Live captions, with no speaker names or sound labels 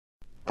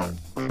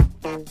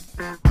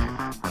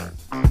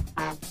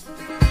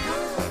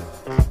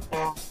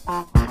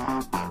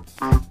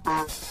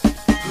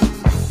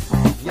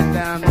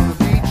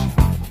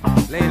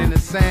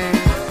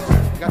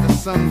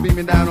sun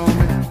beaming down on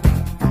me.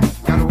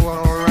 Got the water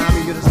all around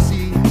me, you the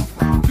sea.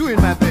 Doing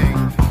my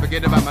thing,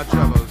 forget about my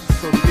troubles.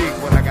 So dig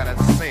what I gotta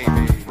say,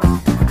 baby.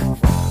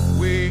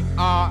 We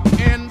are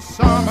in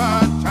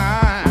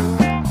summertime.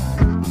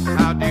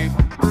 How deep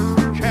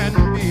can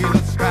be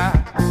the sky?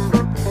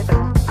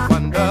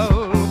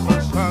 Wonderful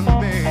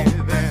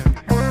sunbathing,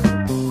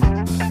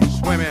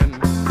 swimming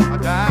or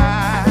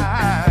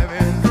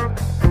diving,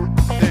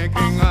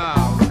 thinking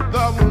of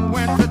the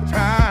winter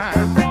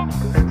time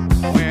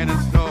when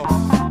it's no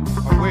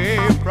away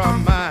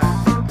from mine.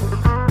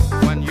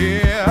 1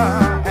 year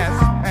has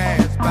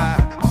passed by,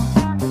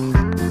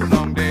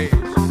 long days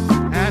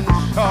and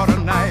shorter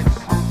nights.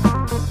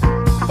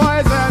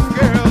 Boys and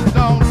girls,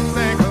 don't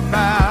think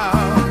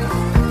about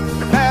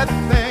bad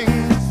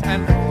things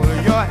and hold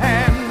your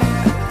hand.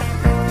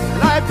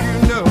 Life you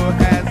know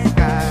has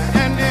sky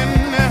and in.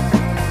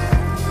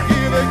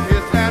 Give a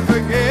kiss and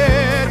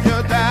forget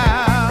your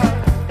doubt.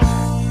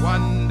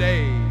 One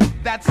day,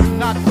 that's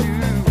not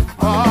too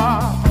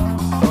far.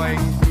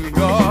 Going through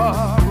your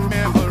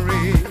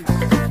memories,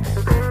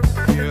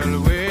 you'll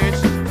wish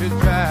to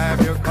drive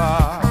your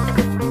car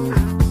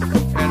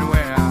and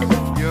wear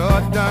your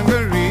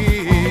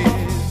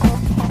dungarees.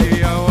 Be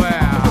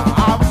aware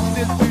of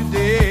this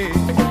today.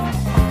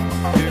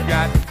 You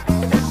got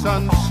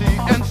sun, sea,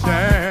 and